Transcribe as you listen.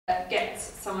get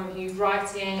some of you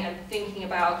writing and thinking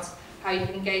about how you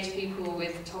can engage people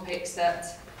with topics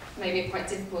that maybe are quite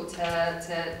difficult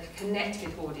to connect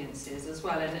with audiences as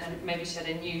well, and maybe shed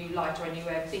a new light or a new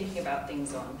way of thinking about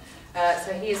things on.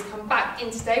 So he has come back in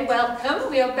today.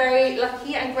 Welcome. We are very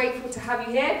lucky and grateful to have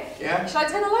you here. Yeah. Shall I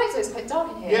turn the lights on? It's quite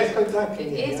dark in here. Yeah, it's quite dark in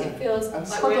here. It is. Yeah. It feels and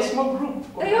like quite a small group.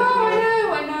 They are.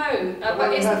 I know.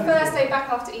 But it's the first day back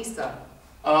after Easter.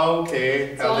 Oh,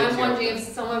 okay. So I'm wondering if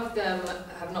some of them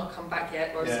have not come back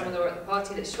yet, or if some of them are at the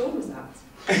party that Sean was at.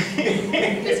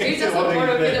 Because who doesn't want to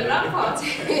have been at that party?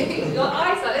 Your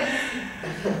eyes on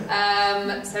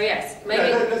it. So yes, maybe.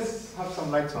 Yeah, let's have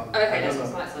some lights on. Okay, let's have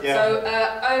some lights on. Yeah. So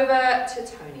over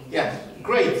to Tony. Yeah,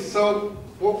 great. So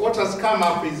what has come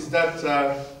up is that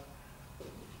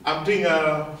I'm doing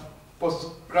a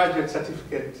postgraduate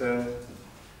certificate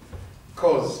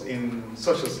course in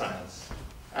social science.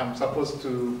 I'm supposed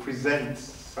to present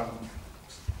some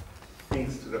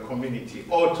things to the community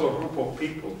or to a group of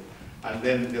people, and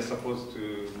then they're supposed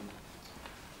to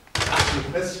ask me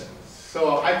questions.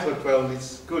 So I thought, well,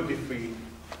 it's good if we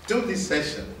do this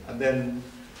session, and then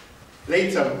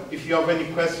later, if you have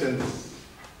any questions,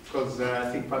 because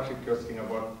I think Patrick was asking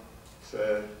about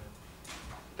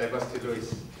diversity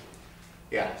Lewes.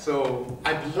 Yeah, so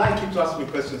I'd like you to ask me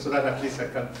questions so that at least I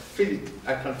can feel it.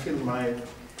 I can feel my,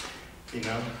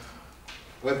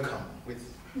 welcome with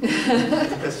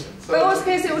questions. So but also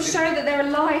because it will show that they're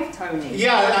alive, Tony.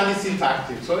 Yeah, and it's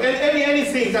interactive. So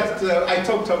anything that I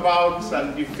talked about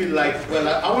and you feel like, well,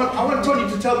 I want Tony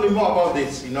to tell me more about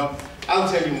this, I'll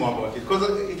tell you more about it. Because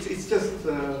it's just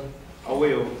a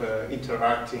way of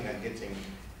interacting and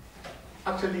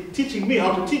actually teaching me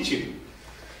how to teach you.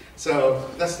 So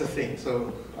that's the thing.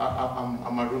 So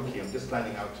I'm a rookie. I'm just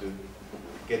learning how to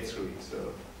get through it.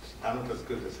 So I'm not as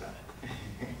good as her.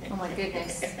 Oh my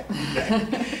goodness.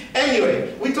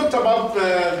 Anyway, we talked about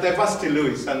diversity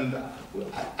Lewes, and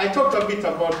I talked a bit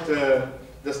about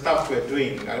the stuff we're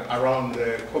doing around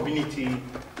community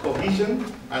cohesion,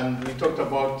 and we talked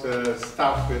about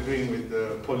stuff we're doing with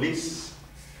the police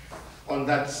on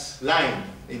that line,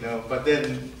 But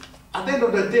then, at the end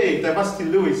of the day, diversity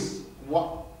Lewes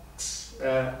works,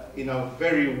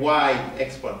 very wide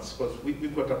expanse, because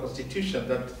we've got a constitution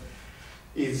that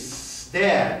is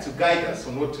there to guide us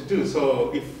on what to do.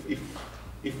 So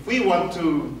if we want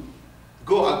to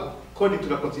go according to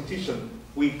the Constitution,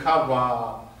 we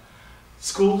cover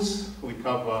schools, we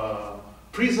cover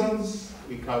prisons,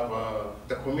 we cover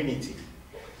the community.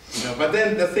 But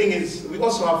then the thing is, we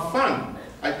also have fun.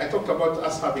 I talked about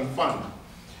us having fun.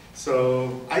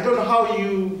 So I don't know how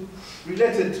you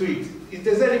related to it. If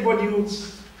there's anybody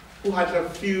who had a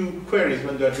few queries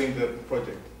when they're doing the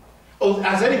project. Oh,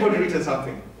 has anybody written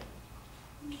something?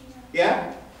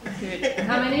 Yeah? Good.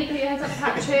 How many? Put your hands up.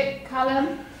 Patrick,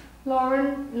 Callum,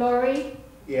 Lauren, Laurie,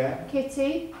 yeah,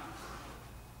 Kitty,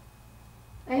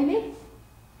 Amy?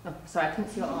 Oh, sorry, I couldn't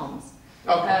see your arms.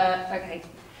 Okay. Okay.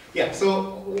 Yeah,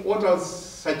 so what I was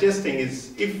suggesting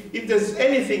is, if there's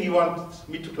anything you want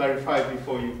me to clarify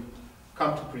before you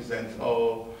come to present,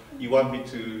 or you want me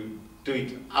to do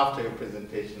it after your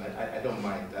presentation, I don't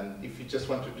mind. And if you just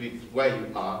want to do it where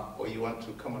you are, or you want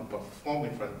to come and perform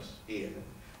in front here,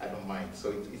 I don't mind.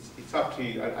 So it's up to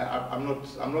you. I'm not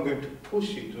going to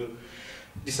push you to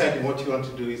deciding what you want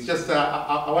to do. It's just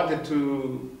I wanted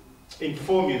to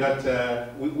inform you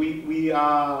that we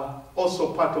are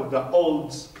also part of the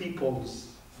Old People's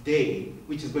Day,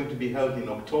 which is going to be held in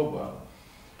October.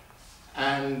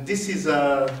 And this is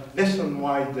a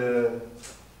nationwide,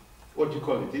 what do you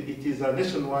call it? It is a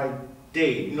nationwide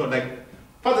day, like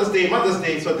Father's Day, Mother's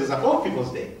Day, so there's an Old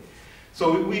People's Day.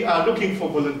 So we are looking for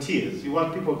volunteers. We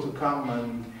want people to come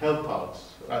and help out.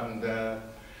 And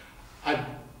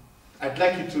I'd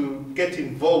like you to get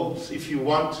involved if you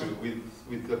want to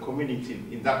with the community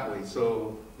in that way.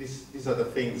 So these are the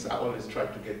things I always try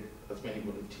to get as many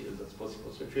volunteers as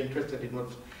possible. So if you're interested in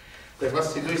what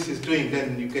Diversity Lewes is doing,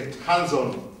 then you get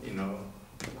hands-on,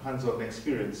 hands-on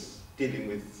experience dealing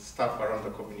with stuff around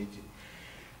the community.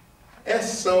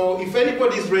 Yes, so if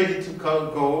anybody is ready to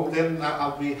go, then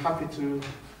I'll be happy to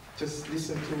just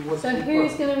listen to what. So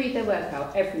who's going to read their work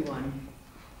out? Everyone.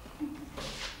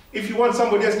 If you want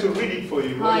somebody else to read it for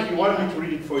you, or if you want me to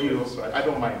read it for you also, I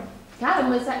don't mind.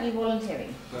 Callum, was that you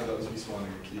volunteering? No, that was me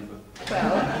smiling at Kiva.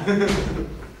 Well,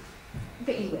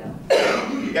 but you will.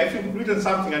 Yeah, if you've written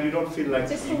something and you don't feel like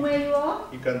Just from where you are?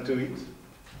 You can do it.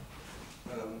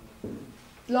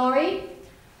 Laurie?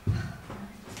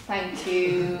 Thank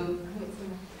you.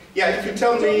 Yeah, if you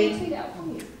tell me read out for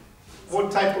you? what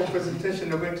type of presentation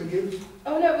you're going to give.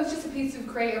 Oh no, it was just a piece of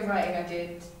creative writing I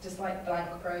did, just like blank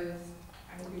prose,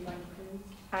 angry blank prose.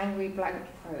 Angry blank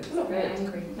prose. Not very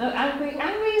angry. No, angry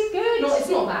is good. No, it's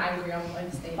not that angry, I'm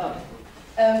overstating.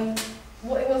 Oh.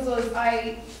 What it was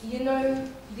you know,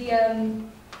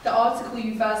 the article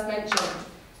you first mentioned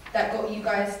that got you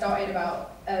guys started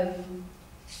about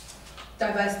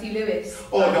diversity Lewes.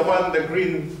 Oh, the one, the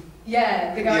green.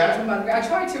 Yeah, the guy Yeah. talking about. I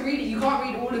tried to read it. You can't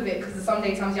read all of it because some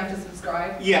times you have to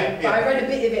subscribe. Yeah, But yeah. I read a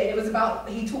bit of it. And it was about.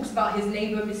 He talks about his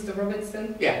neighbour, Mr.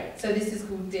 Robertson. Yeah. So this is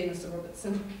called Dear Mr.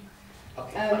 Robertson.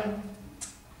 Okay, fine.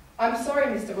 I'm sorry,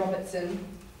 Mr. Robertson,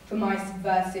 for my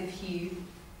subversive hue,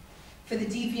 for the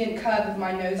deviant curve of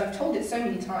my nose. I've told it so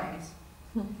many times.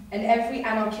 And every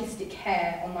anarchistic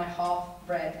hair on my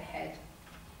half-bred head.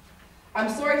 I'm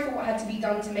sorry for what had to be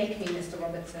done to make me, Mr.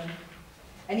 Robertson.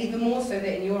 And even more so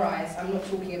that in your eyes, I'm not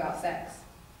talking about sex.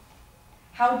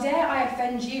 How dare I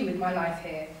offend you with my life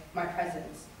here, my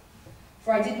presence?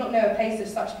 For I did not know a place of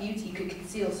such beauty could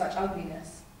conceal such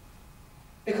ugliness.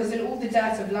 Because in all the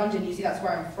dirt of London, you see that's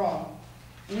where I'm from,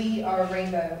 we are a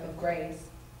rainbow of greys.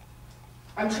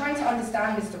 I'm trying to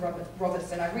understand Mr.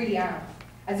 Robertson, I really am,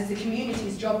 as it's a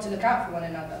community's job to look out for one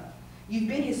another. You've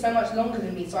been here so much longer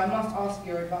than me, so I must ask for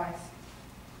your advice.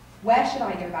 Where should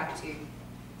I go back to,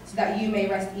 so that you may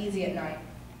rest easy at night,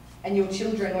 and your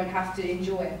children won't have to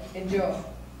endure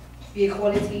the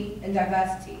equality and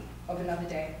diversity of another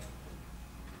day?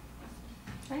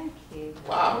 Thank you.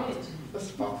 Wow, Good.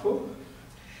 that's powerful.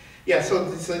 Yeah, so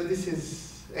this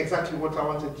is exactly what I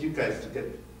wanted you guys to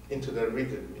get into the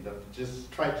rhythm, you know,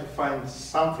 just try to find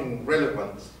something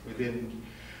relevant within,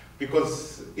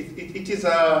 because it is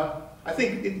a, I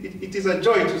think it is a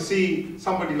joy to see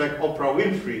somebody like Oprah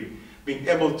Winfrey being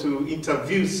able to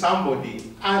interview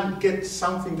somebody and get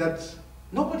something that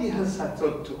nobody has had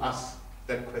thought to ask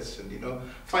that question, you know,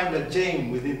 find a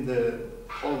gem within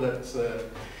all that,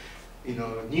 you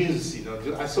know, news, you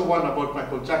know. I saw one about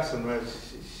Michael Jackson where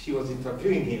she was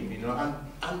interviewing him, you know,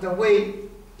 and the way,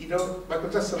 you know, Michael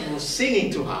Jackson was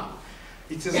singing to her,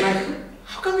 it's just like,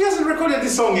 how come he hasn't recorded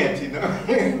this song yet, you know?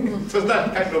 It was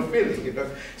that kind of feeling, you know.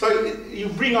 So you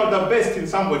bring out the best in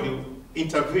somebody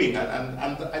interviewing, and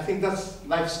I think that's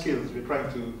life skills we're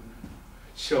trying to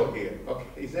show here. Okay,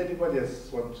 is anybody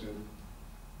else want to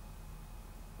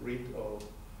read or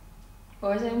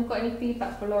has anyone got any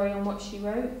feedback for Laurie on what she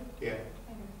wrote? yeah?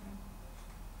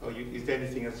 Or is there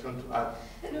anything else you want to add?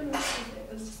 No,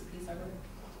 it was just a piece I wrote.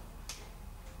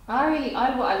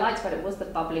 What I liked about it was the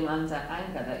bubbling under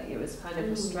anger, that it was kind of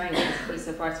restrained, this piece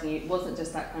of writing. It wasn't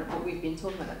just that kind of, what we've been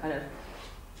talking about, that kind of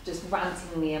just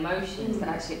ranting the emotions, but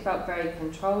actually it felt very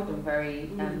controlled and very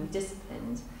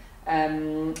disciplined.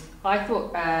 I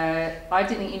thought, I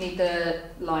didn't think you need the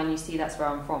line, you see that's where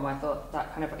I'm from. I thought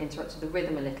that kind of interrupted the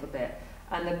rhythm a little bit.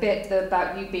 And the bit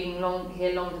about you being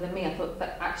here longer than me, I thought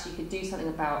that actually could do something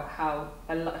about how,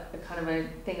 a kind of a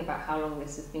thing about how long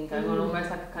this has been going on, almost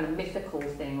like a kind of mythical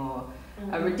thing or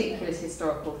a ridiculous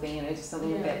historical thing, you know, just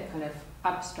something a bit kind of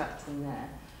abstract in there.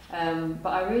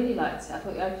 But I really liked it. I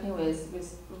thought the opening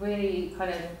was really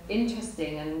kind of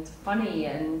interesting and funny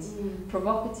and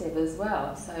provocative as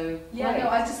well. So yeah, great. no,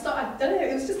 I just thought, I don't know,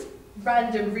 it was just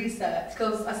random research,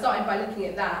 because I started by looking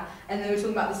at that, and they were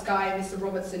talking about this guy, Mr.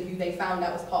 Robertson, who they found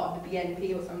out was part of the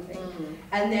BNP or something.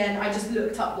 And then I just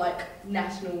looked up like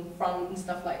National Front and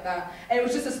stuff like that, and it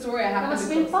was just a story I That happened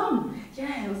must have been fun.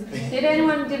 Yeah, it was. Did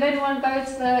anyone go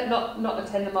to the not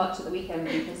attend the march at the weekend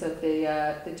because of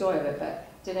the joy of it? But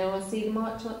did anyone see the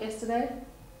march yesterday?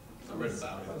 I read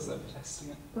about it. I was there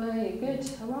protesting it. Well, good,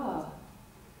 hurrah!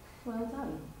 Well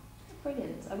done,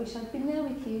 brilliant. I wish I'd been there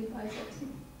with you.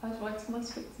 I was writing my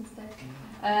scripts instead.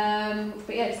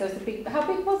 But yeah, so it's a big. How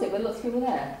big was it? Were lots of people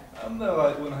there? There were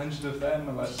like 100 of them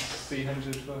and like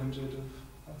 300, 400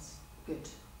 of us. Good.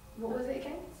 What was it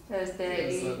against? There's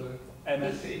It's the. like the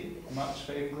MFE, March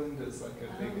for England. It's like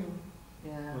a big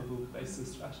Yeah. global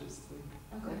racist, fascist thing.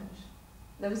 Oh gosh.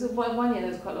 There was one year there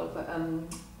was quite a lot of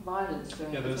violence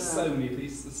during. Yeah, there were as so well. many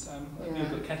police this time. Like, Yeah.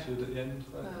 people got kettled at the end.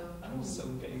 Like, Oh. and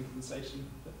someone getting from the station.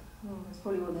 But Oh, it's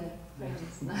probably all their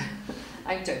friends. No.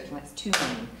 I'm joking, that's too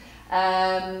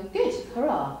many. Good,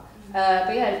 hurrah.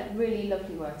 But yeah, really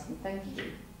lovely writing, thank you.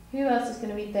 Who else is going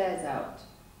to read theirs out?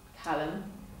 Callum?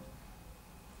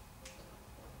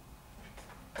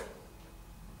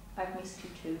 I've missed you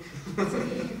too.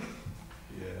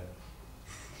 Yeah.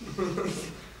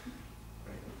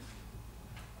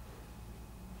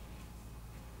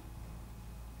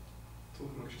 Talk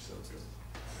amongst yourselves, guys.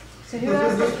 So who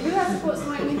else brought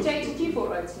something? Jake, did you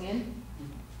brought writing in?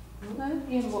 No?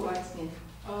 You haven't brought writing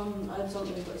in? I have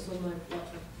something, but it's on my laptop.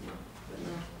 But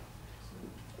no.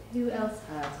 Who else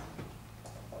had?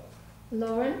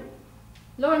 Lauren?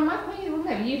 Lauren, my point is, well,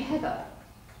 no, you Heather,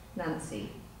 Nancy,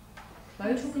 Are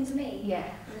you talking to me? Yeah.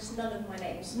 There's none of my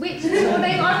names. Which is your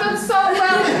name? I've done so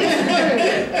well in this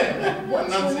group.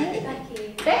 What's your name?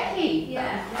 Becky. Becky?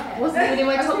 Yeah. Wasn't even in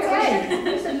my top 10.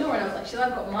 You said Lauren, I was like, should I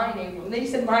have got my name wrong? And then you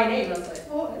said my name, and I was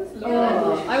like, what? It's Oh,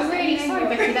 Lauren. I'm really sorry,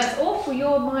 Becky. That's awful.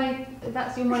 You're my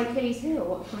Achilles heel.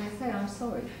 What can I say? I'm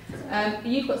sorry.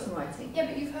 You've got some writing. Yeah,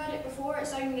 but you've heard it before.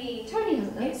 It's only. Tony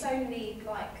hasn't. It's only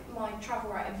like my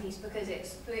travel writing piece because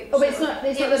it's. Oh, but it's not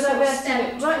the diversity.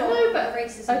 Right? No, but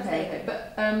racism okay.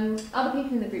 But other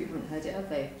people in the group haven't heard it, have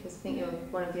they? Because I think you're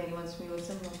one of the only ones from your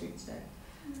seminar group today.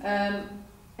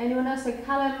 Anyone else? So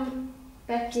Callum,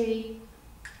 Becky,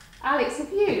 Alex,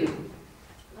 have you?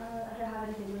 I don't have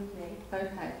anything with me.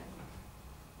 Okay.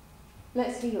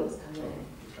 Let's hear yours, Callum.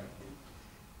 Okay.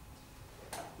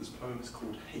 This poem is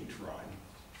called Hate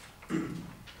Rhyme.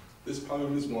 This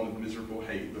poem is one of miserable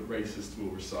hate that racists will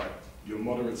recite. Your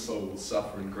moderate soul will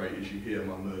suffer and grate as you hear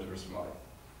my murderous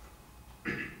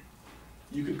might.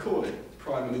 You could call it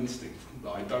primal instinct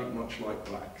that I don't much like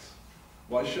blacks.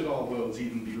 Why should our worlds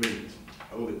even be linked?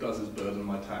 All it does is burden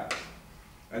my tax.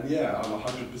 And yeah, I'm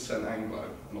 100% Anglo,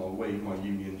 and I'll wave my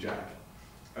Union Jack.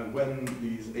 And when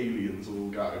these aliens all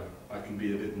go, I can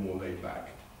be a bit more laid back.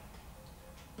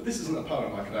 But this isn't a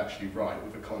poem I could actually write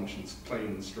with a conscience plain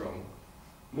and strong.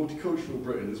 Multicultural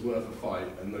Britain is worth a fight,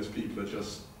 and those people are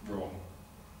just wrong.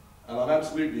 And I'm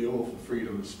absolutely all for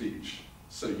freedom of speech,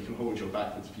 so you can hold your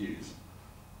backwards views.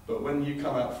 But when you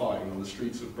come out fighting on the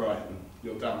streets of Brighton,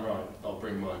 you're damn right, I'll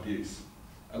bring my abuse.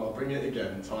 And I'll bring it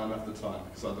again, time after time,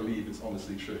 because I believe it's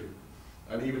honestly true.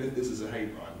 And even if this is a hate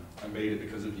rhyme, I made it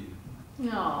because of you.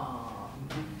 Aww. Wow.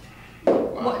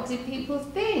 What did people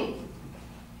think?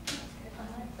 I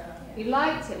like that. You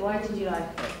liked it. Why did you like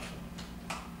it?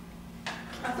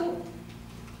 I thought,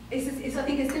 I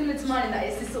think it's similar to mine in that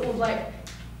it's this sort of like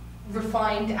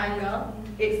refined anger.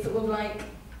 It's sort of like,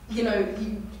 you know,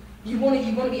 you want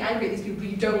to be angry at these people,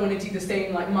 but you don't want to do the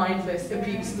same like mindless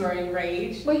abuse throwing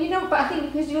rage. Well, you know, but I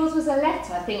think because yours was a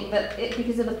letter, I think that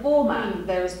because of the format,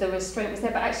 the restraint was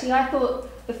there. But actually, I thought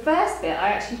the first bit, I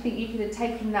actually think you could have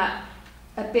taken that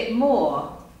a bit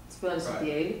more. To be honest with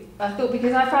you, I thought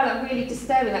because I found that really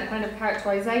disturbing, that kind of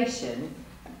characterisation.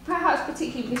 Perhaps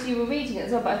particularly because you were reading it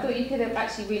as well, but I thought you could have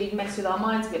actually really messed with our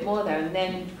minds a bit more there and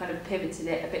then kind of pivoted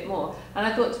it a bit more. And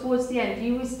I thought towards the end,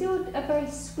 you were still a very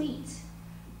sweet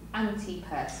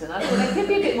anti-person. I thought there could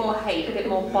be a bit more hate, a bit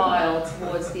more bile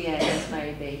towards the end,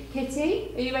 maybe.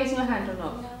 Kitty, are you raising your hand or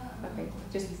not? No. Okay,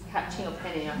 just catching a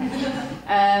pen in your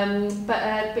hand.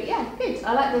 But yeah, good.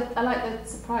 I like the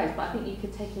surprise, but I think you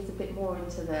could take it a bit more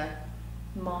into the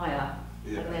mire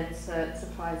and then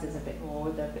surprise us a bit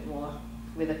more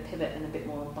with a pivot and a bit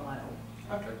more bile.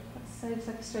 Okay. That sounds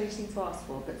like a strange thing to ask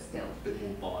for, but still. A bit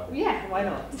more bile. Yeah, why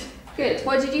not? Good.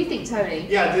 What did you think, Tony?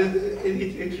 Yeah,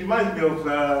 it reminds me of,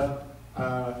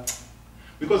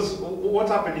 because what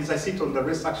happened is I sit on the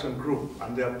race action group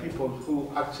and there are people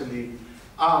who actually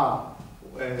are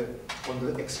on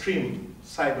the extreme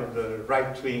side of the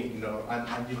right wing, you know,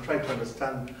 and you try to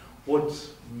understand what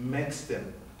makes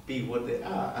them be what they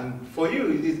are. And for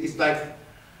you, it's like,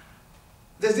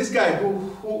 there's this guy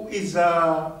who is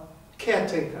a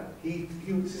caretaker. He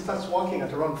starts working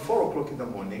at around 4 o'clock in the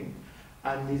morning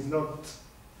and he's not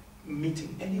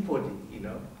meeting anybody, you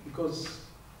know, because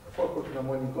 4 o'clock in the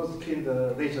morning he goes to clean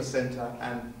the leisure center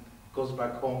and goes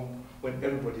back home when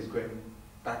everybody's going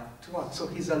back to work. So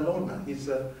he's a loner.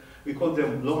 We call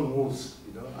them lone wolves,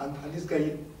 you know, and this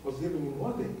guy was living in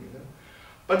Worthing, you know.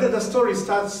 But then the story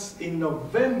starts in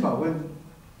November when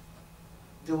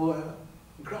there were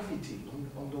graffiti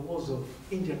on the walls of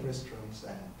Indian restaurants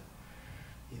and,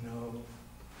 you know,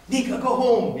 Nika, go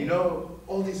home, you know,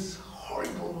 all this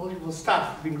horrible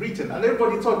stuff being written. And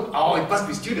everybody thought, oh, it must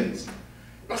be students.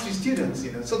 It must be students,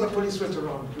 you know. So the police went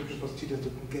around looking for students.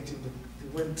 They couldn't get him.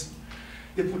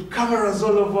 They put cameras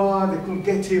all over. They couldn't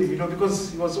get him, you know,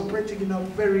 because he was operating in a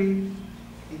very,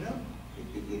 you know,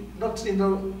 not in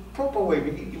a proper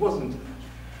way. He wasn't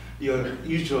your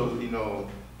usual, you know,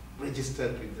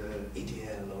 registered with the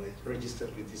ADL or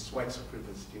registered with this white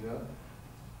supremacist, you know.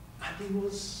 And it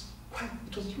was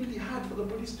really hard for the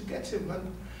police to get him.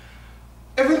 And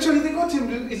eventually they got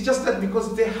him. It's just that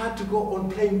because they had to go on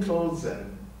plain clothes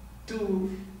and do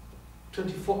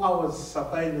 24 hours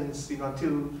surveillance, you know,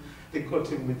 until they got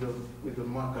him with the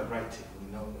marker writing,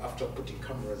 you know, after putting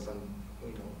cameras and,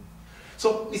 you know.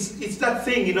 So it's that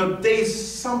thing, you know, there's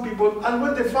some people, and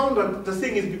when they found out, the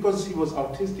thing is because he was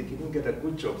autistic, he didn't get a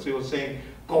good job. So he was saying,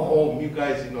 go home, you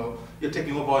guys, you know, you're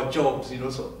taking over our jobs, you know.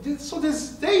 So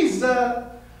there is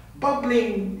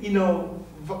bubbling, you know,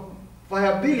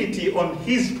 viability on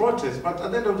his protest. But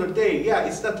at the end of the day, yeah,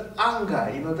 it's that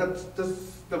anger, you know,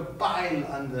 that the bile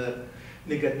and the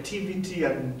negativity,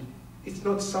 and it's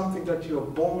not something that you're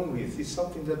born with. It's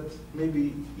something that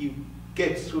maybe you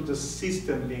get through the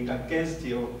system being against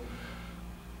you,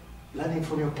 learning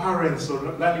from your parents or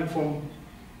learning from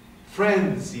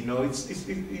friends. You know,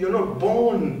 you're not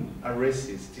born a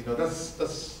racist. You know, that's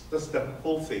the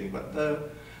whole thing. But the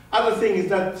other thing is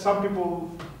that some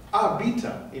people are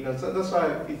bitter. You know, so that's why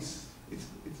it's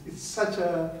such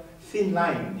a thin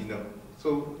line. You know,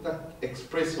 so that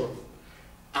express of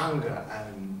anger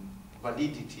and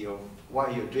validity of why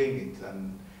you're doing it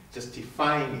and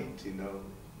justifying it. You know,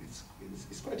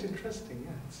 it's quite interesting.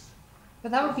 Yes.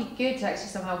 But that would be good to actually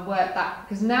somehow work that,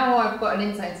 because now I've got an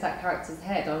insight into that character's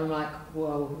head, and I'm like,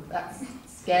 whoa, that's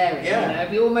scary. Yeah. You know,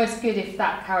 it'd be almost good if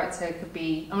that character could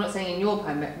be, I'm not saying in your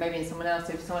poem, but maybe in someone else,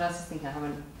 if someone else is thinking, I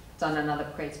haven't done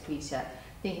another creative piece yet,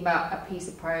 thinking about a piece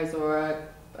of prose or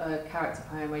a character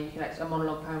poem where you can actually, a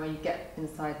monologue poem where you get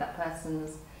inside that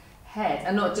person's head,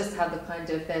 and not just have the kind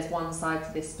of, there's one side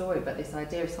to this story, but this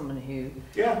idea of someone who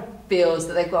feels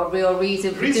that they've got a real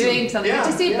reason for doing something.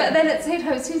 But then at the same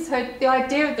time, it seems like the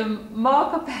idea of the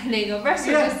marker penning or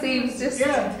restaurant just seems just,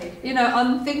 you know,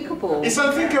 unthinkable. It's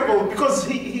unthinkable because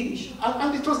he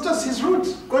and it was just his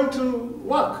route going to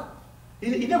work.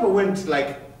 He never went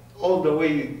like all the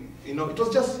way, you know, it was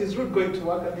just his route going to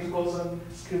work, and he goes and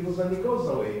scribbles and he goes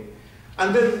away.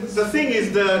 And then the thing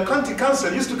is, the county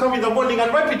council used to come in the morning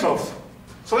and wipe it off.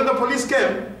 So when the police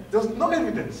came, there was no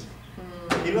evidence,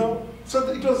 you know. So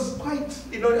it was quite,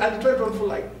 you know, and it went on for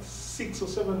like 6 or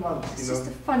 7 months. It's you know. just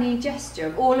a funny gesture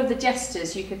of all of the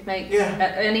gestures you could make,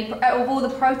 of all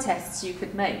the protests you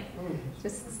could make.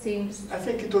 Just seems. I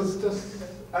think it was just,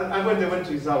 and when they went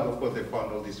to his house, of course, they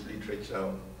found all this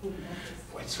literature.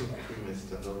 White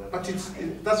supremacist and all that.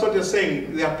 But that's what you're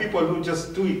saying. There are people who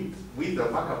just do it with a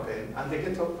marker pen, and they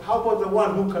get up. How about the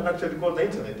one who can actually go on the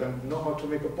internet and know how to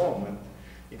make a poem? And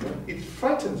you know, it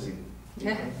frightens you.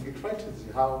 Yeah. It frightens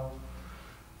you how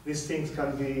these things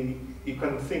can be. You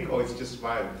can think, oh, it's just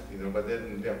mild, you know. But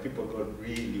then there are people who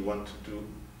really want to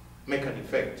make an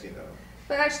effect, you know.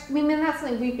 But actually, I mean, that's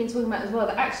something we've been talking about as well.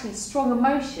 That actually, strong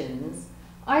emotions.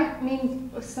 I mean,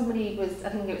 somebody was, I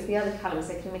think it was the other Callum,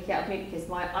 said, can you make it out of me because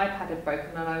my iPad had broken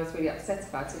and I was really upset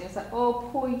about it. And it was like, oh,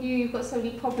 poor you, you've got so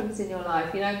many problems in your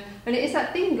life, you know. And it is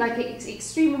that thing, like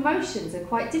extreme emotions are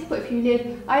quite difficult if you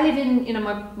live, I live in, you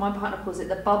know, my partner calls it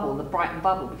the bubble, the Brighton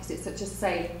bubble, because it's such a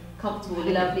safe, comfortable,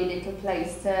 lovely little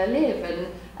place to live.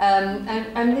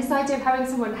 And this idea of having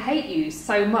someone hate you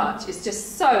so much is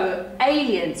just so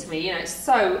alien to me, you know, it's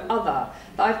so other,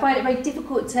 that I find it very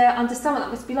difficult to understand what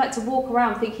that must be like to walk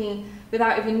around thinking,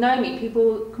 without even knowing me,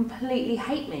 people completely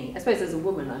hate me. I suppose as a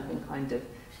woman I can kind of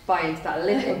buy into that a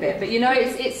little bit, but you know,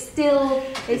 it's still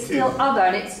other,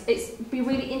 and it'd be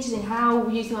really interesting how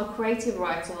using our creative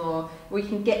writing or we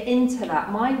can get into that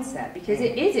mindset, because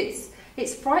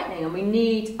it's frightening, and we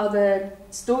need other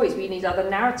stories, we need other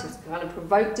narratives to kind of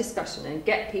provoke discussion and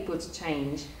get people to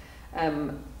change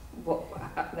what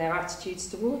their attitudes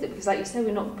towards it. Because like you say,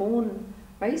 we're not born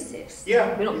racist.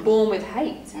 Yeah. We're not born with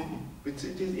hate.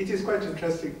 It is quite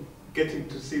interesting getting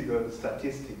to see the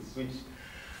statistics, which,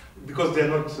 because they're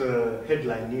not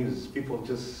headline news, people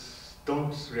just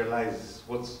don't realize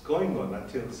what's going on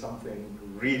until something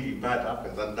really bad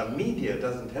happens, and the media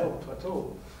doesn't help at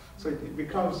all. So it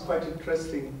becomes quite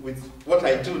interesting with what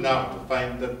I do now to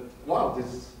find that, wow,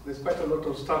 there's quite a lot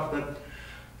of stuff that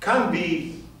can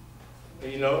be,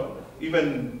 you know,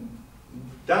 even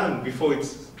done before it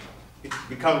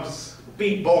becomes a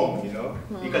big bomb, you know.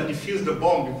 You can defuse the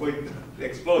bomb before it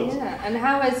explodes. Yeah, and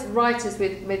how as writers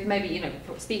with maybe, you know,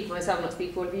 speak for myself, not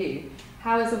speak for all of you,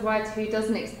 how as a writer who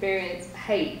doesn't experience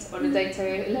hate on a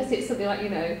day-to-day, unless it's something like, you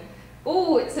know,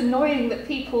 oh, it's annoying that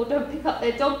people don't pick up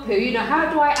their dog poo. You know,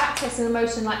 how do I access an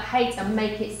emotion like hate and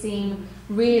make it seem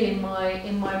real in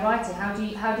my writing? How do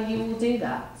you all do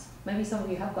that? Maybe some of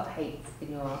you have got hate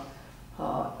in your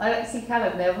heart. I don't see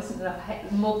Callum. There wasn't enough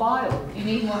hate, more bile. You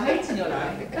need more hate in your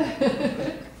life.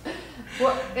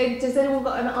 Does anyone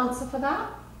got an answer for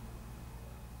that?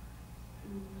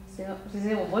 Does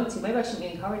anyone want to? Maybe I shouldn't be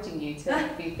encouraging you to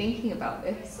be thinking about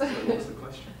this. So what's the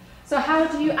question? So how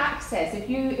do you access, if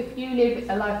you live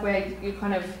a life where you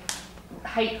kind of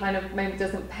hate kind of maybe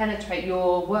doesn't penetrate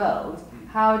your world,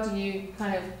 how do you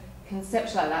kind of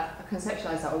conceptualize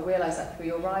that or realise that through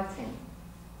your writing?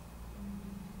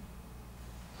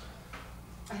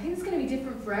 I think it's going to be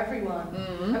different for everyone.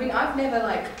 I mean, I've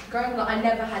never, growing up, I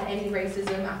never had any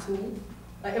racism at all,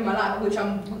 in my life,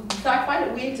 so I find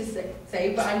it weird to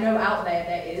say, but I know out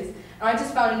there is. And I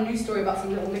just found a news story about some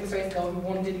little mixed race girl who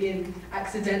wandered in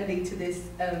accidentally to this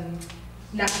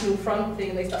National Front thing,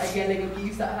 and they started yelling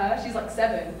abuse at her. She's like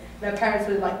 7, and her parents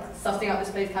were like sussing out this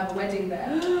place to have a wedding there.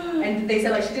 And they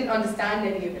said like she didn't understand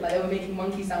any of it, like they were making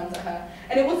monkey sounds at her.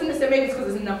 And it wasn't necessarily, maybe it's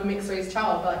because it's another mixed race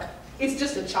child, but like, it's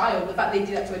just a child. The fact they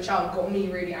did that to a child got me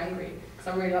really angry,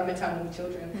 because I'm really like maternal with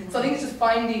children. So I think it's just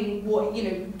finding what, you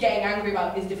know, getting angry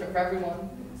about is different for everyone.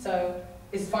 So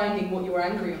it's finding what you're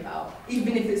angry about,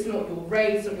 even if it's not your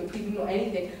race or your people, not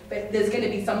anything, but there's going to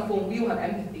be some form, we all have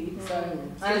empathy, so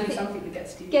it's going to be something that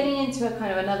gets to you. Getting into a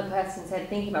kind of another person's head,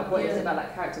 thinking about what is it about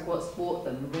that character, what's brought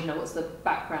them, you know, what's the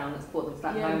background that's brought them to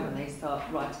that moment when they start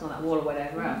writing on that wall or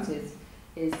whatever else is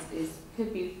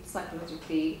could be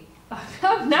psychologically.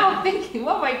 I'm now thinking,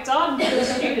 what have I done for the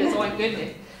students? Oh my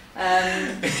goodness.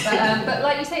 But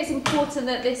like you say, it's important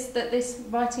that this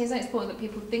writing is important that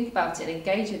people think about it and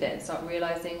engage with it and start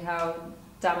realising how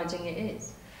damaging it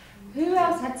is. Who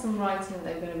else had some writing that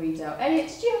they were going to read out? Elliot,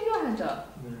 did you have your hand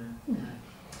up?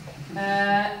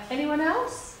 No. Anyone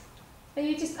else? Are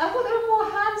you just? I thought there were more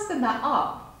hands than that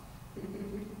up.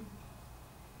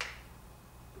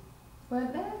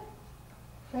 Weren't there?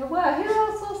 There were. Who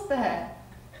else was there?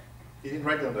 You didn't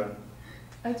write them down.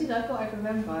 I did. I thought I'd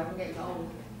remember. I'm getting old.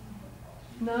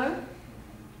 No?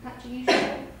 Patrick, you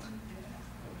sure?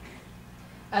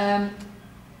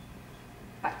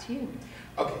 Back to you.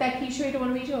 Okay. Becky, you sure you don't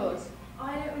want to read yours?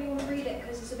 I don't really want to read it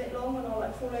because it's a bit long and I'll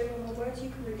like fall over on my words.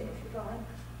 You can read it if you'd like.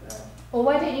 But... Or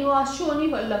why don't you ask Sean? You've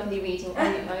got a lovely reading. Oh,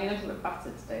 you're looking a bit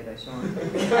battered today though, Sean.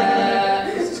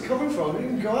 Where's this coming from? We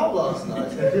didn't go out last night.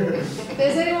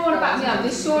 Does anyone want to back me up?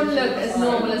 Does Sean look as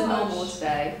normal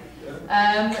today?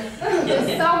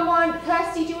 Does someone,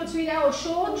 Kirsty, do you want to read it out? Or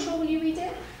Sean? Sean, will you read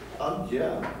it?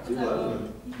 Yeah, do whatever.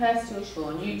 Kirsty or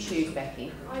Sean? You choose,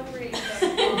 Becky. I really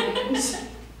don't mind.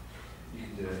 You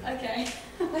can do it. Okay.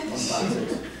 I'm battered.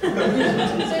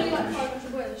 It's only like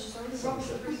 500 words, just really rubbish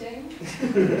at reading.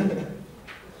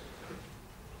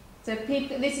 So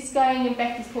people, this is going in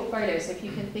Becky's portfolio, so if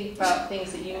you can think about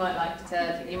things that you might like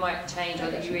to, you might change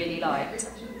or that you really liked.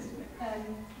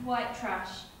 White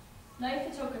trash. No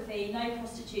photography, no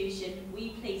prostitution. We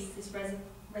police this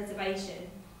reservation.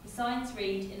 The signs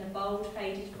read in a bold,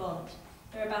 faded font.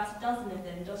 There are about a dozen of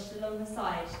them dotted along the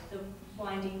side of the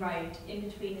winding road, in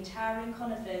between the towering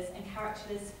conifers and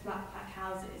characterless flat-pack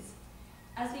houses.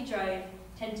 As we drove,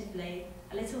 tentatively,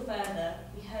 a little further,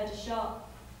 we heard a sharp,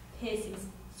 piercing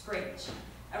screech,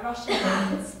 a rush of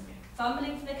hands,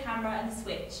 fumbling for the camera and the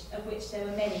switch, of which there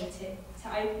were many,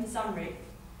 to open the sunroof.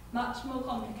 Much more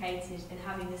complicated than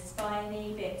having the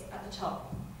spiny bit at the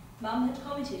top. Mum had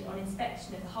commented on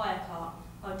inspection of the hire car,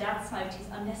 while Dad smoked his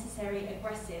unnecessary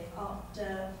aggressive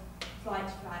after flight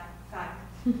fag,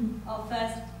 our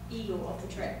first eagle of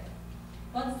the trip.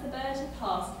 Once the bird had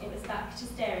passed, it was back to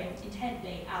staring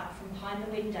intently out from behind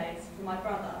the windows for my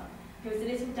brother, who was a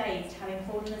little dazed, having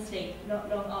fallen asleep not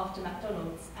long after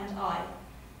McDonald's, and I.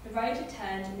 The road had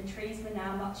turned and the trees were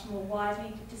now much more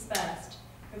widely dispersed,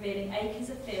 revealing acres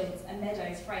of fields and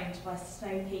meadows framed by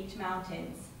snow-peaked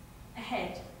mountains.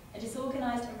 Ahead, a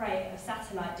disorganised array of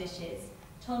satellite dishes,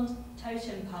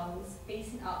 totem poles,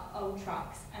 beaten up old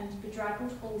trucks, and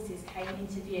bedraggled horses came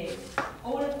into view,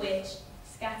 all of which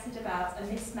scattered about a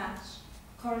mismatched,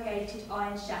 corrugated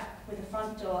iron shack with a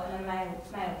front door and a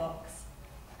mailbox.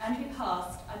 And we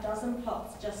passed a dozen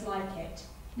plots just like it,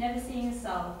 never seeing a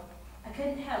soul. I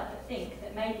couldn't help but think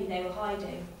that maybe they were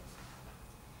hiding.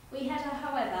 We had,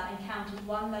 however, encountered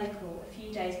one local a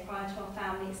few days prior to our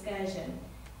family excursion,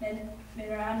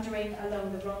 meandering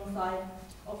along the wrong side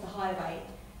of the highway,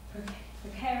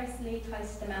 precariously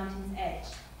close to the mountain's edge.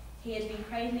 He had been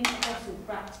cradling a bottle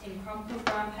wrapped in crumpled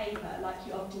brown paper like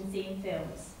you often see in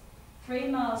films. 3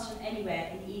 miles from anywhere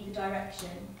in either direction.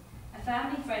 A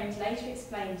family friend later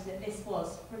explained that this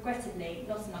was, regrettably,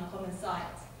 not an uncommon sight,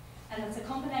 and that a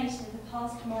combination of the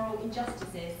past moral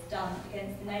injustices done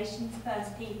against the nation's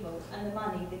first people and the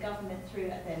money the government threw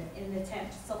at them in an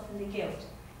attempt to soften the guilt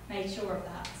made sure of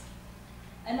that.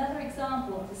 Another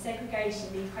example of the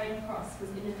segregation we came across was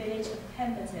in the village of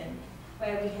Pemberton,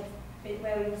 where we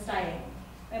were staying,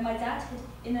 where my dad had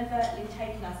inadvertently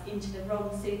taken us into the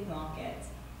wrong supermarket.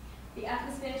 The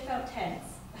atmosphere felt tense,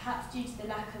 perhaps due to the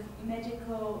lack of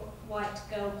medical white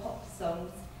girl pop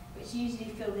songs, which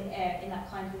usually fill the air in that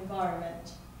kind of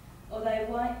environment. Although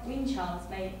wind chimes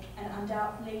make an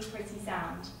undoubtedly pretty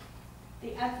sound.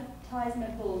 The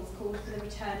advertisement boards called for the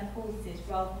return of horses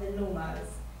rather than lawnmowers.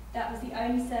 That was the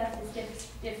only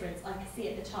surface difference I could see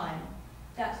at the time,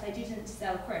 that they didn't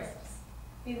sell crisps.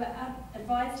 We were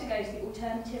advised to go to the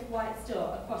alternative white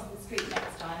store across the street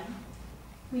next time.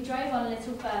 We drove on a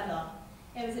little further.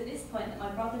 It was at this point that my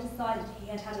brother decided he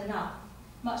had had enough.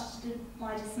 Much to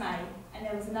my dismay, and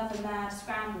there was another mad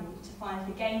scramble to find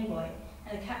the Game Boy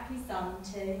and a Capri Sun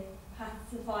to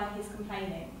pacify his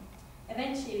complaining.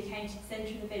 Eventually we came to the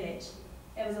centre of the village.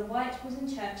 There was a white wooden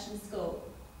church and school.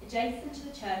 Adjacent to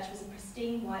the church was a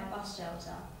pristine white bus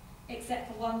shelter,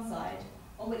 except for one side,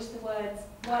 on which the words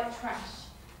 "white trash"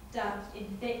 dabbed in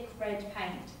thick red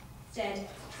paint stared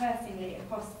cursingly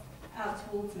out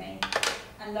towards me,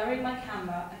 and lowering my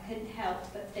camera, I couldn't help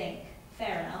but think,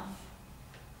 fair enough.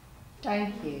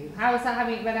 Thank you. How was that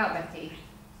having it read out, Becky?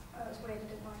 Oh, it was weird, I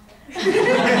didn't like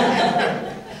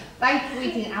it. Thank you for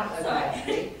reading it out though,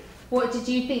 Becky. What did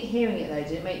you think hearing it though?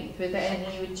 Did it make, was there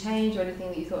anything you would change or anything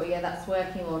that you thought, oh yeah, that's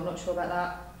working, or I'm not sure about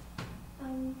that?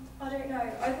 I don't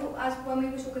know. I thought, as when we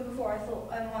were talking before, I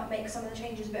thought I might make some of the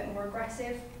changes a bit more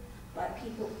aggressive. Like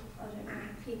people, I don't know,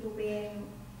 people being,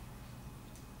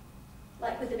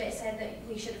 like with the bit said that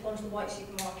we should have gone to the white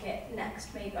supermarket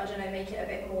next, maybe, I don't know, make it a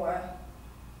bit more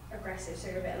aggressive, so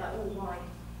you're a bit like, oh, why?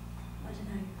 I don't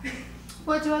know.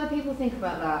 What do other people think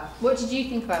about that? What did you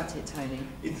think about it, Tony?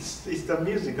 It's the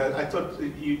music. I thought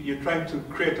you're trying to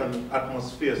create an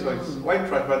atmosphere, so it's white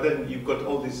trash, but then you've got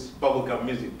all this bubblegum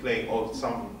music playing or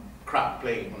some crap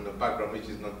playing on the background, which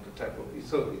is not the type of it.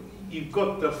 So you've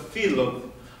got the feel of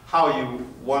how you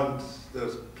want the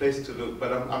place to look,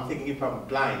 but I'm thinking if I'm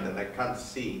blind and I can't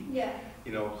see, yeah,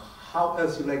 you know, how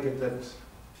else will I get that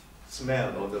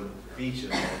smell or the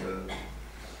vision or the,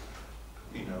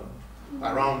 you know,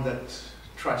 around that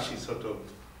trashy sort of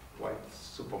white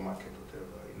supermarket, whatever,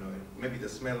 you know, maybe the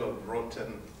smell of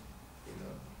rotten, you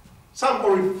know, some,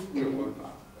 or if, you know,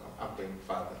 I'm going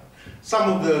further, some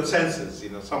of the senses,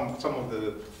 you know, some of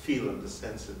the feel of the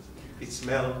senses, the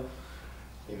smell,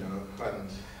 you know, and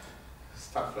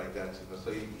stuff like that, you know,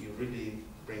 so you really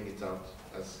bring it out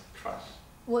as trash.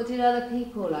 What did other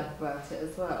people like about it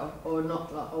as well, or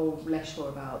not, or less sure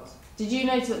about? Did you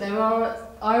notice that there are,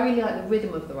 I really like the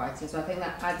rhythm of the writing, so I think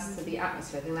that adds to the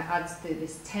atmosphere, I think that adds to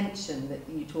this tension that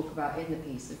you talk about in the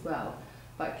piece as well.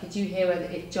 Like, could you hear whether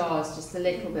it jars just a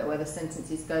little bit, where the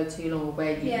sentences go too long, or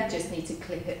where you just need to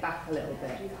clip it back a little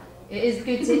bit? It is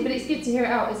good to, but it's good to hear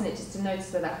it out, isn't it, just to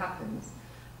notice where that happens.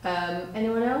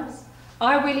 Anyone else?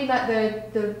 I really like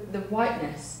the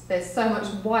whiteness. There's so much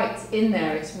white in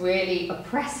there, it's really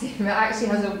oppressive. It actually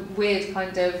has a weird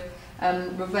kind of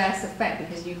reverse effect,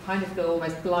 because you kind of feel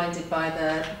almost blinded by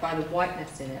the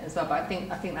whiteness in it as well. But I think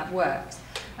that works.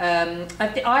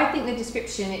 I think the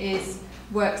description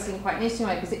works in quite an interesting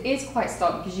way, because it is quite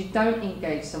stark, because you don't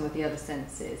engage some of the other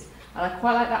senses. And I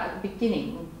quite like that at the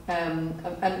beginning,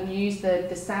 and you use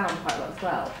the sound quite a lot as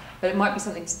well. But it might be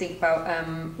something to think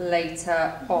about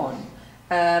later on.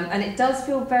 And it does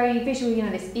feel very visual, you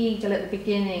know, this eagle at the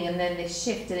beginning and then this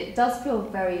shift, and it does feel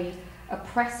very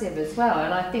oppressive as well,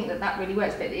 and I think that really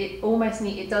works, but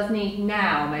it does need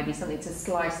now maybe something to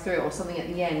slice through, or something at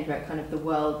the end where kind of the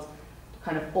world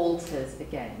kind of alters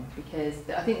again, because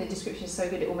I think the description is so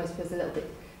good, it almost feels a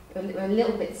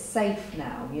little bit safe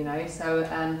now, you know, so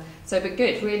but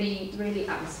good, really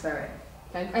atmospheric,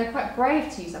 and quite brave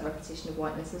to use that repetition of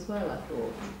whiteness as well, I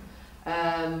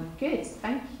thought. Good,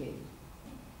 thank you.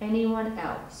 Anyone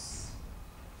else?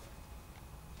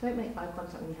 Don't make eye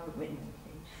contact when you haven't written anything.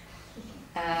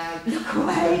 Look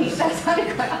away, that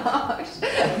sounded quite harsh.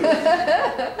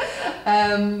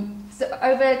 So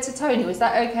over to Tony, was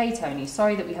that okay, Tony?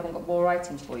 Sorry that we haven't got more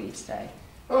writing for you today.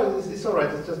 Oh, it's all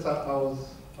right, it's just I was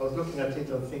looking at it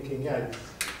and thinking, yeah,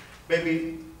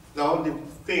 maybe the only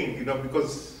thing, you know,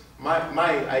 because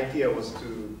my idea was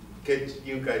to get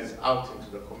you guys out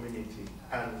into the community,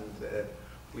 and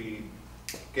we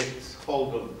get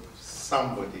hold of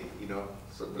somebody, you know.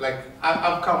 So like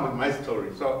I've come with my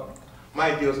story, so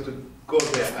my idea was to go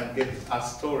there and get a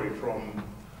story from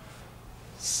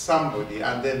somebody,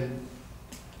 and then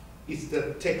it's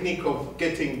the technique of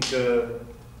getting the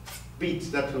beats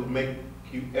that will make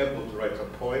you able to write a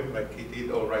poem like he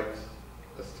did, or write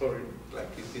a story like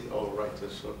he did, or write a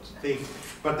short thing,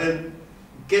 but then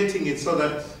getting it so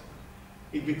that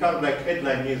it becomes like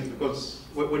headline news, because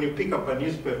when you pick up a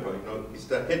newspaper, you know, it's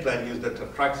the headline news that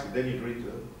attracts you, then you read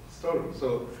the story.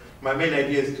 So my main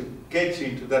idea is to get you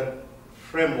into that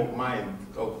frame of mind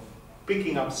of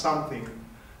picking up something.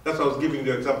 That's why I was giving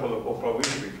the example of Oprah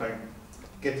Winfrey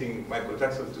getting Michael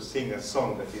Jackson to sing a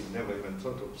song that he'd never even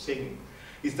thought of singing.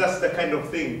 It's just the kind of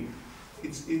thing.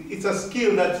 It's a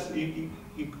skill that you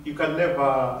can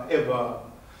never ever,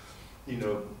 you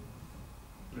know,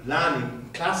 learn in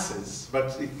classes,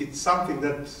 but it's something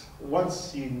that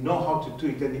once you know how to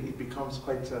do it, then it becomes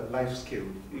quite a life skill.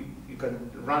 You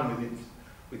can run with it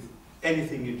with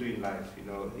anything you do in life.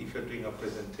 You know, if you're doing a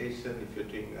presentation, if you're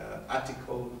doing an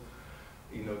article,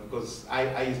 you know, because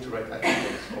I used to write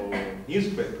articles for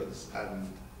newspapers, and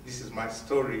this is my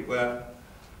story where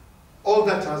all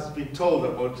that has been told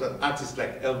about an artist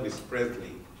like Elvis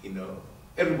Presley, you know,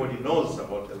 everybody knows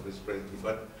about Elvis Presley,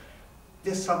 but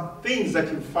there's some things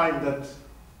that you find that,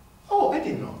 oh, I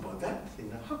didn't know about that, you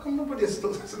know, how come nobody has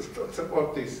talked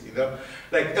about this, you know?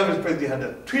 Like Elvis Presley had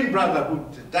a twin brother who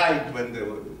died when they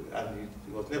were, and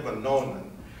he was never known,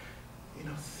 and, you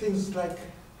know, things like,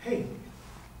 hey,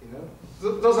 you know,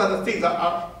 those are the things that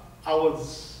I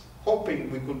was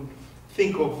hoping we could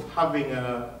think of having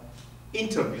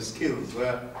interview skills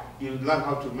where you learn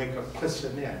how to make a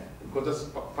questionnaire, because that's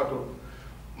part of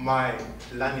my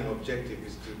learning objective,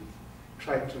 is to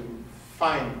try to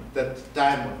find that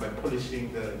diamond by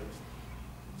polishing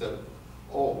the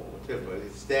ore, whatever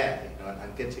is there, you know,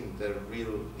 and getting the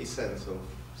real essence of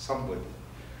somebody.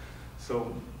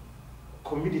 So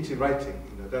community writing,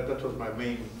 you know, that was my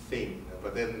main thing, you know,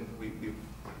 but then we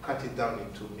cut it down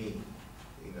into me,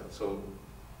 you know, so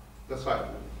that's why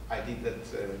I did that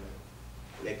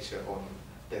lecture on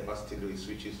diversity, Lewes,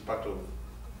 which is part of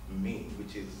me,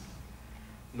 which is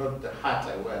not the hat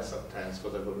I wear sometimes,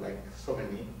 because I've got like so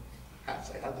many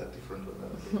hats. I had a different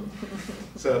one.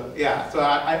 So yeah, so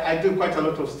I do quite a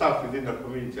lot of stuff within the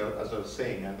community, as I was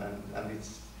saying, and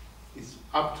it's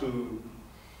up to,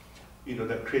 you know,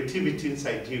 the creativity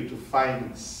inside you to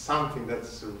find something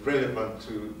that's relevant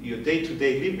to your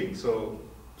day-to-day living. So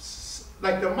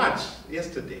like the match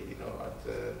yesterday, you know,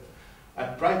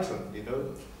 at Brighton, you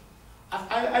know,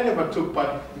 I never took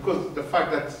part because the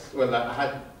fact that, well, I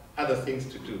had other things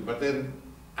to do, but then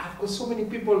I've got so many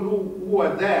people who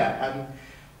were there, and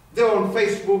they were on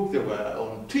Facebook, they were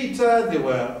on Twitter, they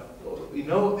were, you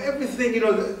know, everything, you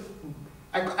know,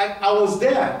 I was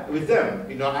there with them,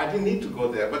 you know, I didn't need to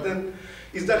go there, but then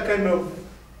it's that kind of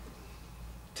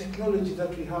technology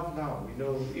that we have now, you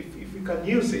know, if we can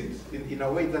use it in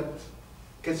a way that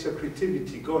gets your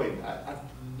creativity going, I'd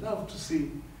love to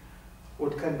see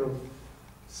what kind of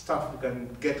stuff we can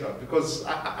get out, because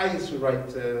I used to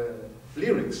write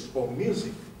lyrics for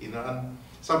music, you know, and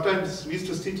sometimes we used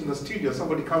to sit in the studio,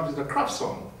 somebody comes with a craft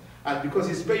song, and because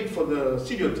he's paid for the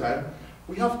studio time,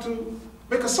 we have to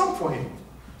make a song for him.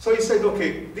 So he said,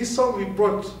 okay, this song we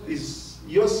brought is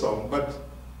your song, but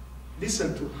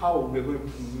listen to how we're going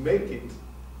to make it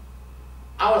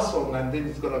our song, and then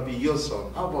it's going to be your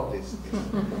song. How about this?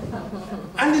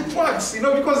 And it works, you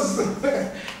know, because,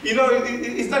 you know,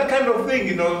 it's that kind of thing,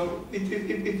 you know,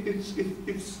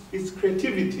 it's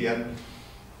creativity, and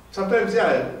sometimes,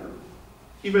 yeah,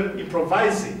 even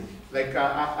improvising. Like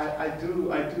I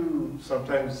do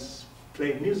sometimes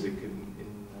play music in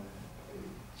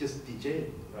just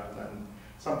DJing, and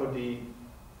somebody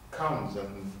comes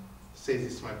and says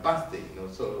it's my birthday, you know,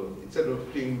 so instead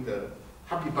of doing the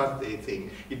happy birthday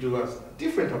thing, he do a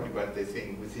different happy birthday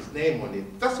thing with his name on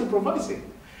it. That's improvising,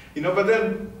 you know, but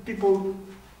then people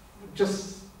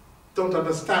just don't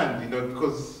understand, you know,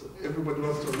 because everybody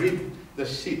wants to read the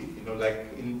sheet, you know, like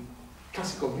in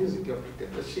classical music, you have to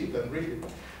get the sheet and read it.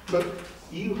 But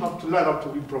you have to learn how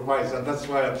to improvise, and that's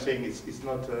why I'm saying it's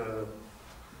not a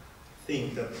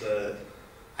thing that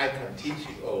I can teach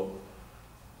you, or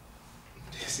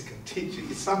Jesse can teach you.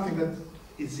 It's something that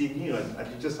is in you,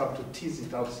 and you just have to tease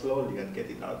it out slowly and get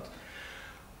it out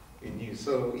in you.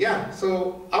 So yeah,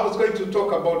 so I was going to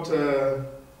talk about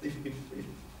if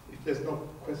there's no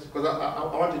question, because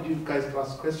I wanted you guys to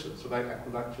ask questions so that I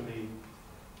could actually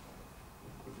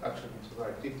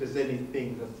interact. If there's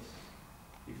anything that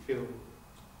you feel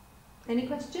Any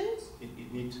questions? you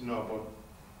need to know about,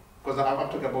 because I'm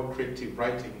talking about creative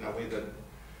writing in a way that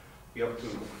you have to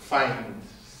find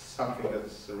something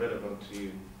that's relevant to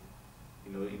you.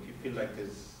 You know, if you feel like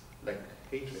there's like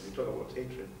hatred, we talk about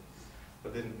hatred,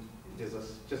 but then there's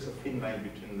just a thin line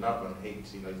between love and hate.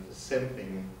 You know, it's the same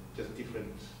thing, just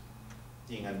different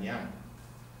yin and yang.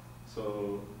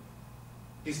 So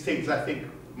these things, I think,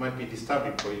 might be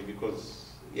disturbing for you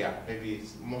because, yeah, maybe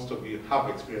most of you have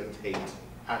experienced hate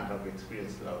and have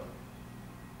experienced love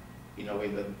in a way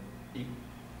that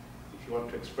if you want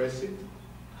to express it,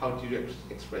 how do you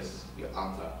express your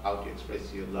anger? How do you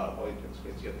express your love? How do you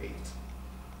express your hate?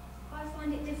 I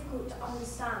find it difficult to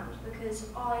understand because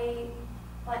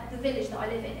like the village that I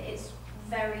live in, it's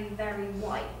very, very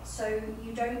white. So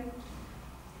you don't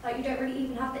really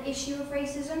even have the issue of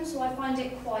racism. So I find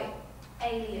it quite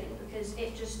alien because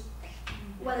it just,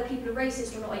 whether people are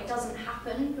racist or not, it doesn't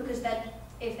happen because then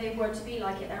if they were to be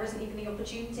like it, there isn't even the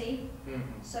opportunity. Mm-hmm.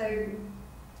 So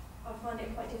I find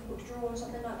it quite difficult to draw on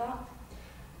something like that.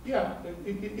 Yeah,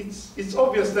 it's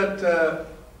obvious that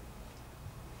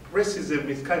racism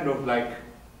is kind of like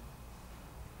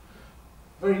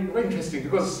very, very interesting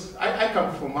because I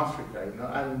come from Africa, you know,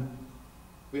 and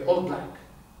we're all black.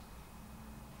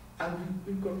 And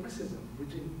we've got racism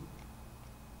between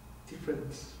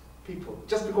different people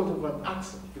just because of an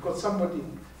accent, because somebody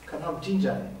can have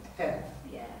ginger hair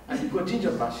and you've got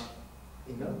ginger bash,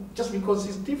 you know, just because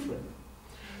it's different.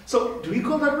 So do we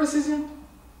call that racism?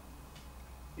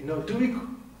 You know, do we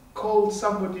call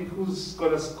somebody who's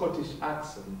got a Scottish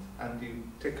accent and you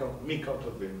take out Mick out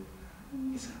of it?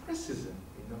 It's racism,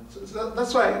 you know. So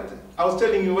that's why I was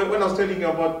telling you, when I was telling you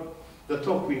about the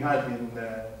talk we had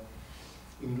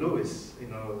in Lewes, you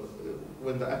know,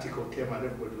 when the article came and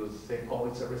everybody was saying, oh,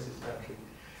 it's a racist country.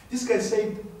 This guy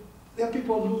said there are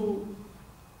people who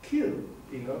kill,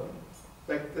 you know,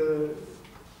 like the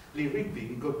Lee Rigby,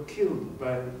 he got killed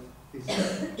by these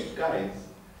guys.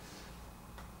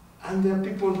 And there are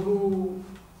people who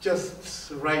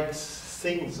just write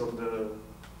things on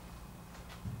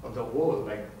the wall,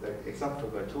 like the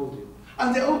example I told you.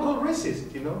 And they're all called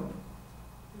racist, you know.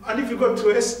 And if you go to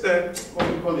what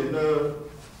do you call it,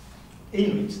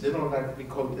 Inuit, they don't like to be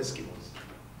called Eskimos.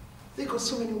 They got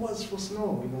so many words for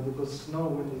snow, you know, because snow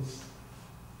when it's,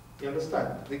 you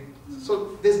understand?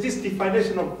 So there's this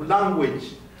definition of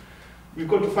language. We've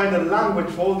got to find a language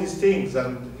for all these things,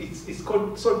 and it's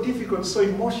got so difficult, so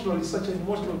emotional, it's such an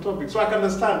emotional topic. So I can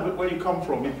understand where you come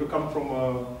from. If you come from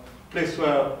a place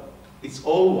where it's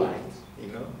all white, you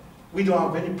know, we don't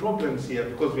have any problems here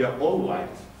because we are all white.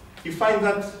 You find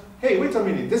that, hey, wait a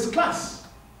minute, there's class.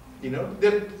 You know,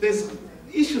 there's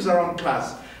issues around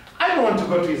class. I don't want to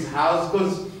go to his house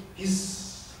because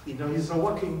he's, you know, he's not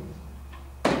working.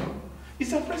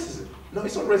 It's not racism. No,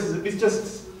 it's not racism. It's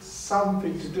just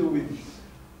something to do with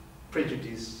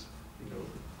prejudice, you know,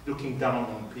 looking down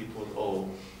on people, or,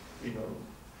 you know,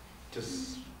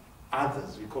 just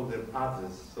others. We call them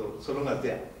others. So long as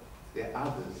they're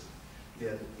others,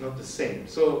 they're not the same.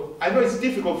 So I know it's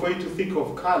difficult for you to think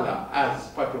of color as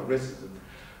part of racism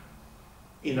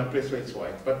in a place where it's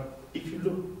white, but if you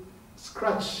look,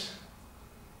 scratch,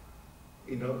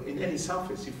 you know, in any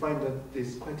surface, you find that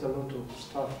there's quite a lot of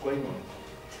stuff going on.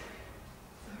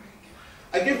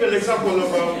 I give you an example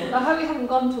of. I hope you haven't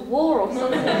gone to war or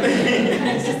something.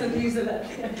 It's just a news alert.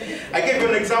 I gave you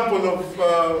an example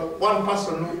of one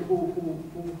person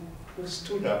who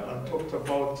stood up and talked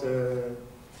about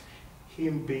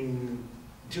him being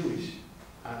Jewish,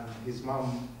 and his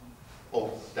mom,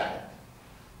 or dad,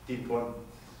 didn't want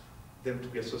them to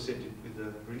be associated with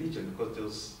the religion because there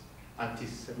was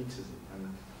anti-Semitism,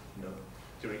 and you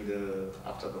know,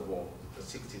 after the war, the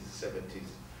 60s,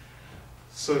 70s.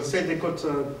 So instead they got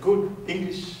a good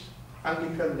English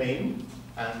Anglican name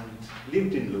and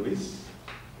lived in Lewes.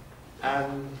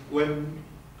 And when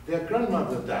their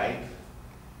grandmother died,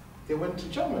 they went to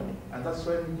Germany, and that's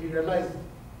when he realized,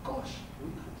 gosh,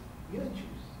 we are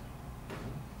Jews.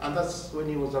 And that's when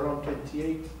he was around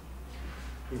 28.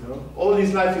 You know, all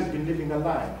his life he's been living a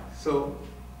lie. So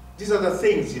these are the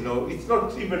things, you know, it's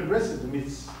not even racism,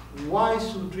 it's why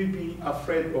should we be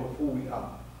afraid of who we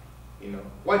are? You know,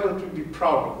 why don't we be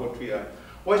proud of what we are?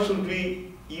 Why should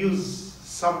we use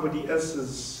somebody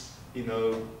else's, you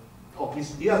know,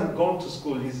 he hasn't gone to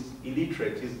school, he's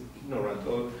illiterate, he's ignorant,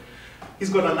 or he's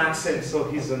got an accent, so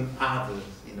he's an other,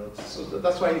 you know. So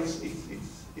that's why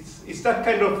it's that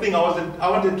kind of thing. I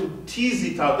wanted to tease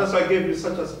it out. That's why I gave you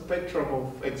such a spectrum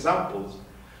of examples.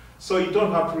 So you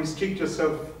don't have to restrict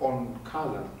yourself on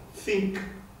color. Think,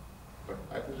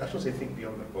 I should say think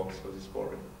beyond the box because it's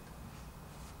boring.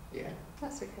 Yeah.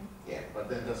 That's okay. Yeah, but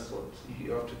then that's what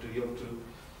you have to do. You have to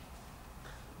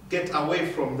get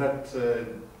away from that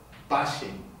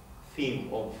bashing theme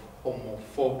of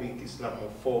homophobic,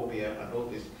 Islamophobia and all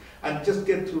this, and just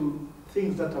get to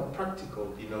things that are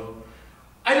practical, you know.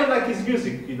 I don't like his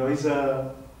music, you know, he's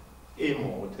a emo,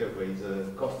 whatever, he's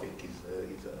a gothic,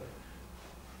 he's a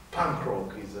punk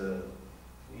rock, he's a,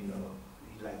 you know,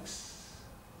 he likes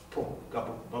pop,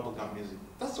 bubblegum music.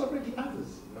 That's already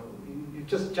others, you know, you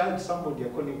just judge somebody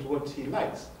according to what he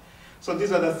likes. So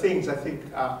these are the things I think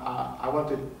I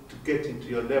wanted to get into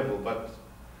your level, but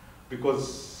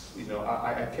because, you know,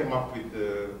 I came up with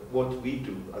what we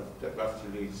do at the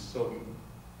Diversity, so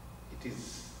it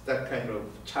is that kind of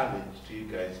challenge to you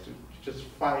guys to just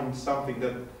find something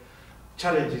that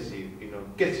challenges you, you know,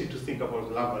 gets you to think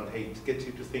about love and hate, gets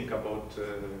you to think about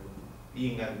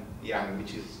yin and yang,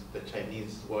 which is the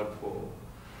Chinese word for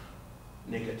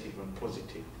negative and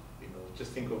positive. You know,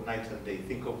 just think of night and day,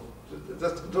 think of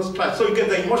those try. So you get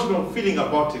the emotional feeling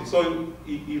about it. So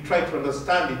you try to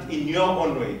understand it in your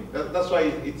own way. That's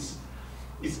why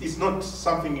it's not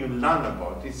something you learn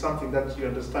about. It's something that you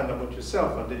understand about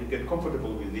yourself, and then you get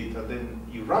comfortable with it, and then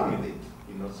you run with it.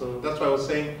 you know. So that's why I was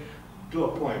saying, do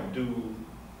a poem, do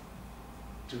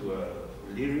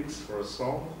lyrics for a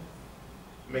song,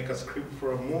 make a script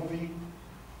for a movie,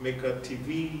 make a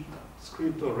TV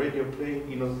script or radio play,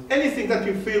 you know, anything that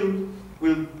you feel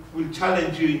will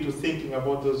challenge you into thinking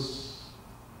about those,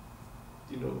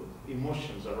 you know,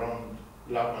 emotions around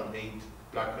love and hate,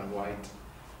 black and white,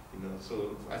 you know.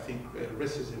 So I think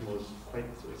racism was quite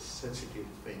a sensitive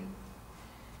thing.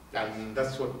 And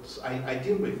that's what I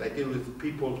deal with. I deal with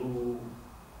people who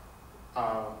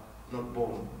are not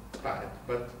born bad,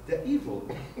 but they're evil.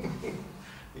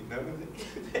 You know,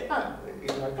 they are. You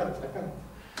know,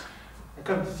 I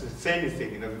can't say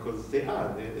anything, you know, because they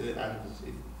are.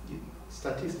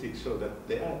 Statistics show that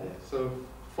they are there. So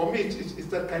for me, it's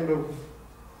that kind of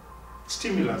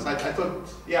stimulus. I thought,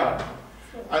 yeah.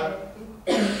 And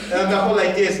the whole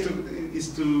idea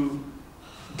is to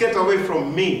get away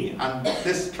from me and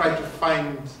let's try to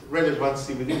find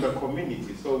relevancy within the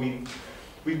community. So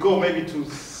we go maybe to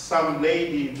some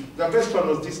lady. The best one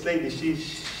was this lady.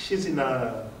 She's in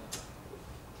a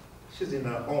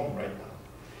home right now,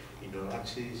 you know, and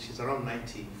she's around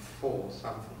 94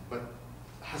 something. But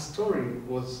her story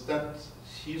was that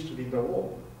she used to be in the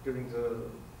war during the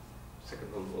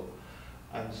Second World War,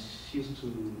 and she used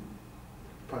to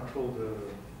patrol the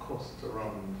coast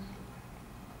around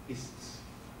East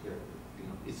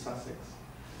Sussex,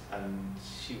 and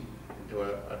there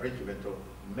were a regiment of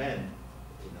men,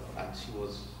 you know, and she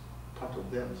was part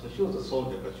of them. So she was a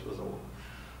soldier, but she was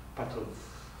part of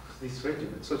this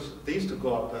regiment. So they used to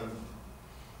go out and,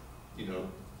 you know,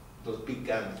 those big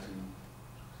guns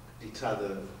to deter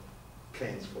the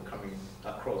planes from coming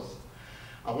across.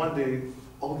 And one day,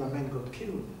 all the men got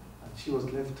killed, and she was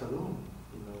left alone,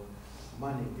 you know,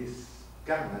 manning this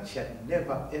gun, and she had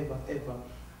never, ever, ever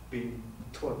been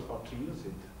taught how to use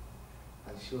it.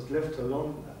 And she was left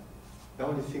alone. The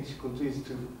only thing she could do is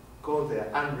to go there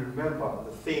and remember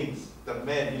the things the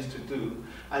men used to do.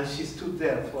 And she stood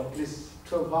there for at least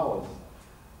 12 hours,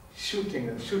 shooting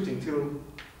and shooting till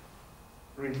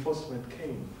reinforcement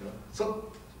came. You know?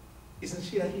 So, isn't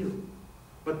she a hero?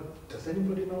 But does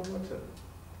anybody know about her?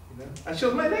 You know? And she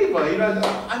was my neighbor, you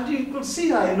know, and you could see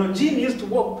her, you know. Jean used to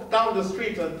walk down the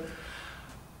street and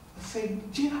say,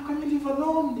 Jean, how come you live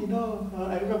alone? You know,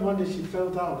 I remember one day she fell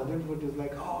down and everybody was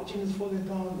like, oh, Jean is falling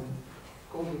down, and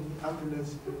called the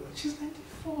ambulance. She's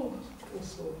 94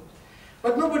 also.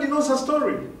 But nobody knows her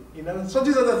story, you know. So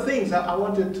these are the things I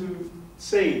wanted to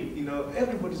say, you know,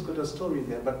 everybody's got a story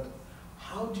there, but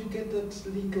how do you get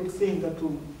that legal thing that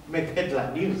will make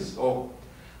headline news or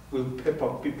will pep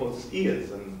up people's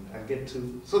ears and get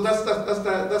to... So that's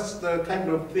the kind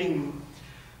of thing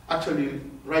actually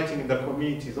writing in the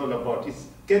community is all about. It's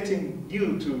getting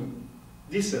you to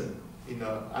listen, you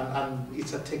know, and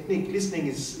it's a technique. Listening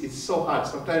is so hard.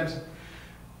 Sometimes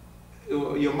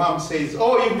your mom says,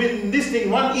 oh, you've been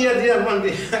listening one ear there and one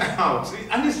ear out.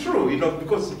 And it's true, you know,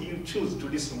 because you choose to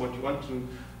listen what you want to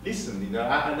listen, you know.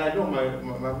 And I know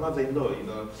my mother-in-law, you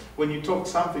know, when you talk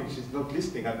something, she's not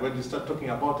listening, and when you start talking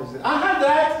about it, she says, I had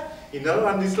that, you know,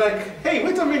 and it's like, hey,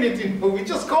 wait a minute, you know, we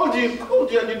just called you,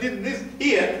 and you did this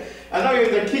here, and now you're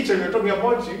in the kitchen, we're talking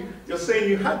about you, you're saying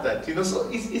you had that, you know. So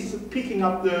it's picking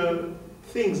up the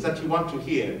things that you want to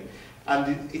hear, and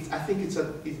I think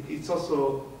it's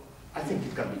also, I think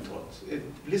it can be taught.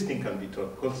 Listening can be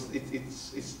taught, because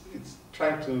it's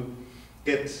trying to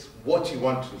get what you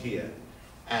want to hear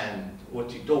and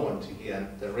what you don't want to hear,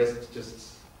 and the rest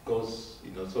just goes,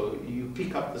 you know. So you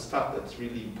pick up the stuff that's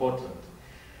really important.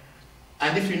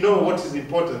 And if you know what is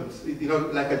important, you know,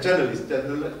 like a journalist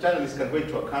can go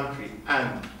into a country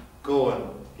and go and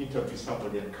interview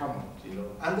somebody and come out, you know.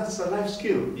 And that's a life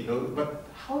skill, you know. But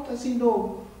how does he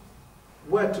know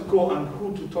where to go and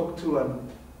who to talk to? And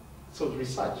so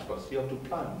research first. You have to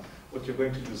plan what you're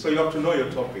going to do. So you have to know your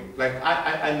topic. Like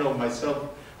I know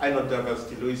myself, I know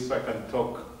diversity Lewes, so I can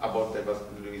talk about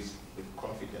diversity Lewes with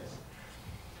confidence.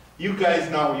 You guys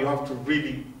now, you have to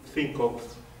really think of,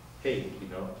 hey, you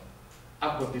know,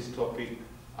 I've got this topic,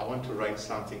 I want to write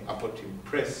something about to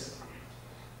impress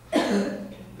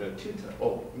the tutor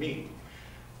or me.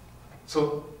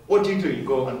 So what do? You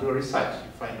go and do a research,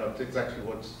 you find out exactly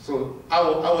what. So I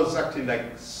was actually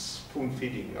like spoon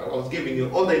feeding. I was giving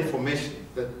you all the information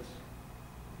that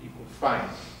you could find.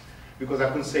 Because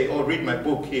I could say, oh, read my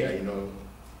book here, you know,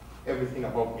 everything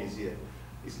about me is here.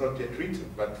 It's not yet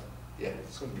written, but yeah,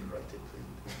 soon you'll write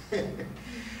it.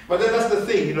 But then that's the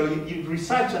thing, you know, you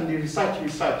research and you research,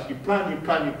 you plan,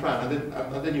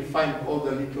 and then you find all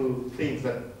the little things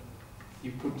that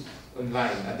you put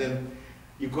online, and then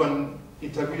you go and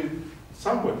interview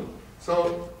somebody.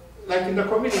 So, like in the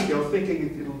community, I was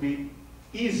thinking it'll be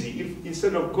easy if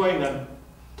instead of going and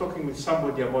talking with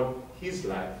somebody about his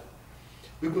life,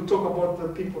 we could talk about the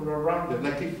people around them.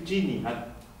 Like if Jeannie had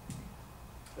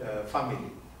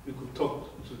family, we could talk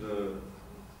to the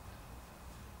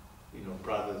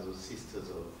brothers or sisters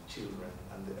or children,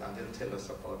 and they'll tell us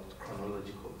about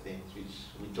chronological things, which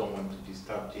we don't want to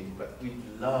disturb Jeannie, but we'd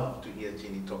love to hear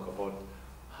Jeannie talk about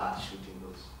her shooting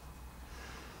those.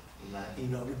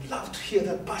 We'd love to hear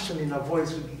that passion in her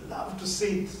voice. We'd love to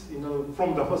see it,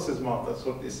 from the horse's mouth. That's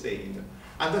what they say,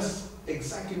 And that's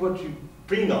exactly what you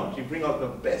bring out. You bring out the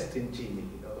best in Jeannie,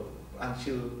 and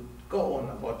she'll go on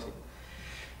about it.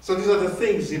 So these are the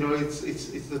things,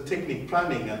 it's the technique,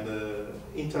 planning, and the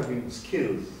interviewing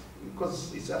skills,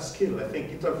 because it's a skill. I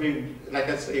think interviewing, like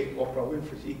I say, Oprah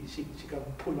Winfrey, she can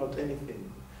pull out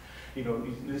anything.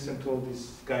 You listen to all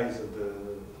these guys at the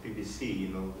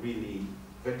BBC, really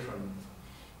veteran,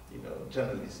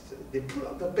 journalists. They pull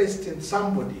out the best in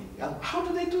somebody. And how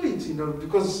do they do it?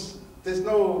 Because there's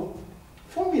no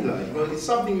formula. It's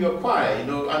something you acquire. And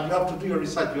you have to do your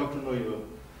research. You have to know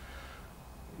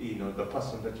the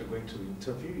person that you're going to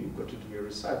interview. You've got to do your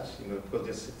research. Because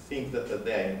there's things that are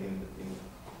there in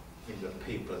the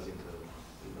papers.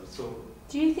 So.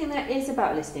 Do you think that is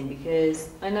about listening? Because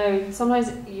I know sometimes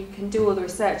you can do all the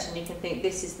research and you can think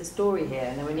this is the story here,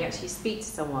 and then when you actually speak to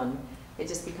someone, it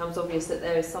just becomes obvious that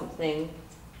there is something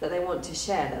that they want to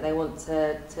share, that they want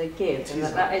to give, and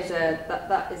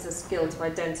that is a skill to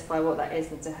identify what that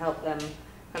is and to help them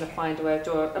kind of find a way of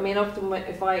drawing. I mean, often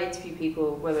if I interview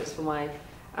people, whether it's for my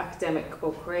academic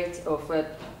or creative, or for,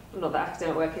 not that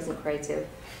academic work isn't creative,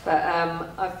 but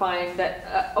I find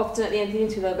that often at the end of the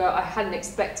interview they'll go, I hadn't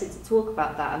expected to talk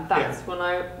about that, and that's when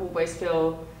I always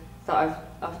feel that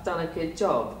I've done a good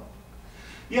job.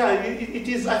 Yeah, it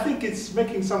is. I think it's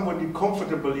making somebody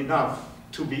comfortable enough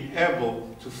to be able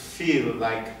to feel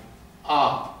like,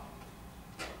 I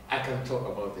can talk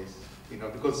about this,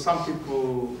 because some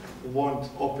people won't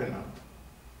open up,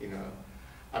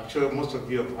 I'm sure most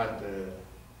of you have had,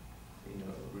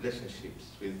 relationships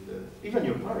with even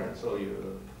your parents or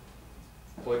your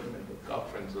boyfriend or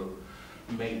girlfriends or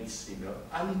mates,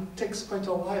 and it takes quite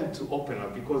a while to open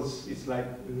up because it's like,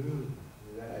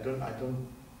 I don't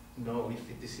know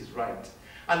if this is right.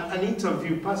 And an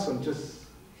interview person just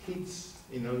hits,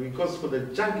 it goes for the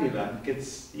jugular and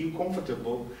gets you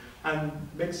comfortable and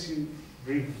makes you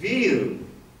reveal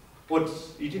what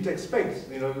you didn't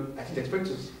expect. I didn't expect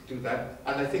to do that,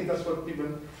 and I think that's what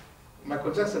even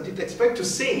Michael Jackson didn't expect to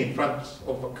sing in front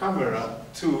of a camera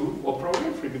to Oprah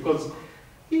Winfrey, because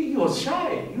he was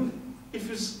shy.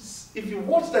 If you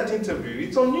watch that interview,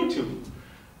 it's on YouTube.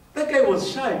 That guy was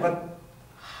shy, but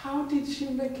how did she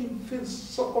make him feel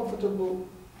so comfortable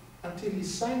until he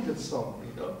sang that song?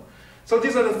 So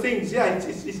these are the things. Yeah,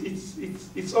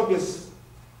 it's obvious.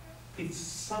 It's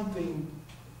something.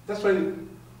 That's why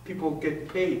people get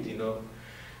paid.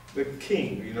 The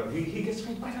King, he gets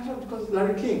paid quite a lot because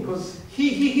Larry King, because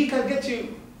he can get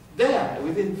you there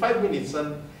within 5 minutes,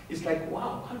 and it's like,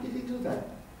 wow, how did he do that?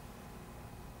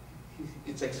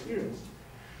 It's experience.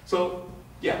 So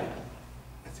yeah,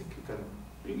 I think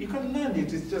you can learn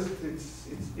it. It's just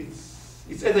it's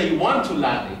either you want to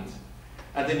learn it,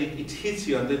 and then it hits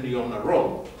you, and then you're on a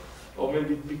roll, or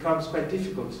maybe it becomes quite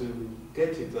difficult to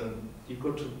get it, and you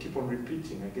got to keep on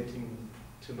repeating and getting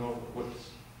to know what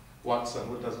works and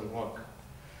what doesn't work.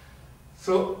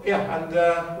 So yeah, and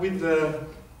with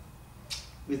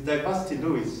Diversity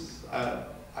Lewes,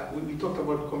 we talked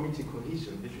about community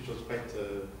cohesion, which was quite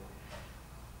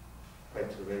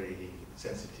very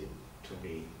sensitive to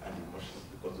me and emotional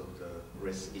because of the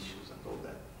race issues and all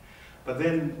that. But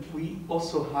then we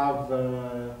also have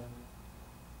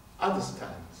other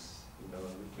stands,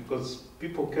 because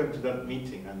people came to that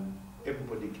meeting and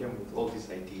everybody came with all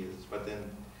these ideas. But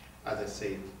then, as I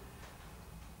said,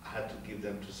 I had to give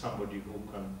them to somebody who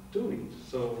can do it.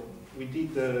 So we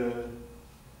did the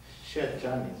shared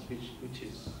journeys, which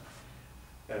is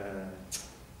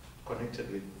connected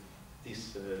with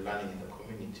this learning in the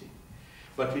community.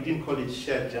 But we didn't call it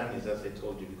shared journeys, as I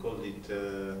told you. We called it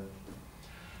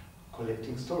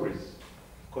collecting stories,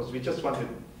 because we just wanted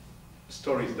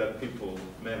stories that people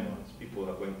memoirs. People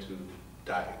are going to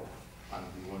die of, and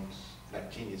we want, like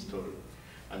Jeannie's story.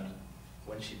 And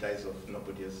when she dies off,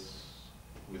 nobody else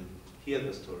will hear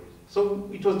the stories. So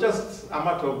it was just a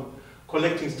matter of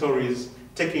collecting stories,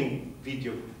 taking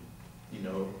video,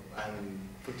 and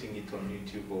putting it on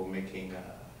YouTube or making a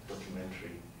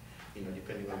documentary,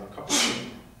 depending on the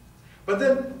capacity. But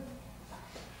then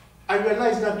I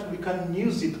realized that we can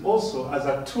use it also as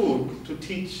a tool to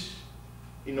teach,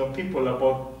 people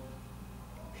about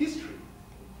history.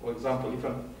 For example,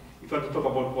 if you want to talk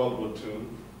about World War II,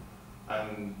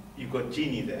 and you've got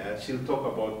Jeannie there, she'll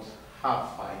talk about her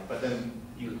fight, but then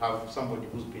you'll have somebody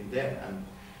who's been there, and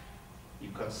you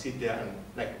can sit there and,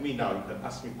 like me now, you can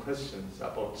ask me questions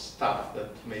about stuff that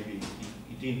maybe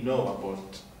you didn't know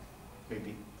about,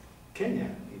 maybe Kenya.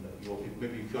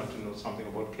 Maybe if you want to know something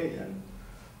about Kenya,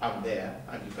 I'm there,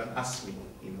 and you can ask me.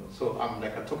 So I'm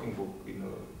like a talking book.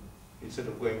 Instead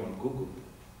of going on Google,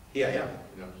 here I am.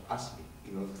 Ask me.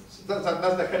 So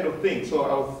that's the kind of thing. So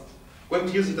I was going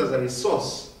to use it as a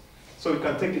resource, so we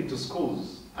can take it to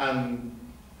schools, and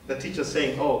the teacher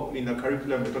saying, oh, in the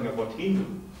curriculum we're talking about Hindu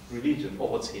religion. Oh,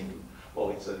 what's Hindu? Oh,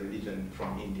 it's a religion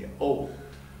from India. Oh,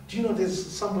 do you know there's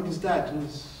somebody's dad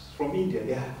who's from India?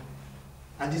 Yeah.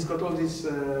 And he's got all these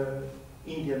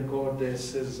Indian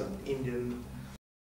goddesses and Indian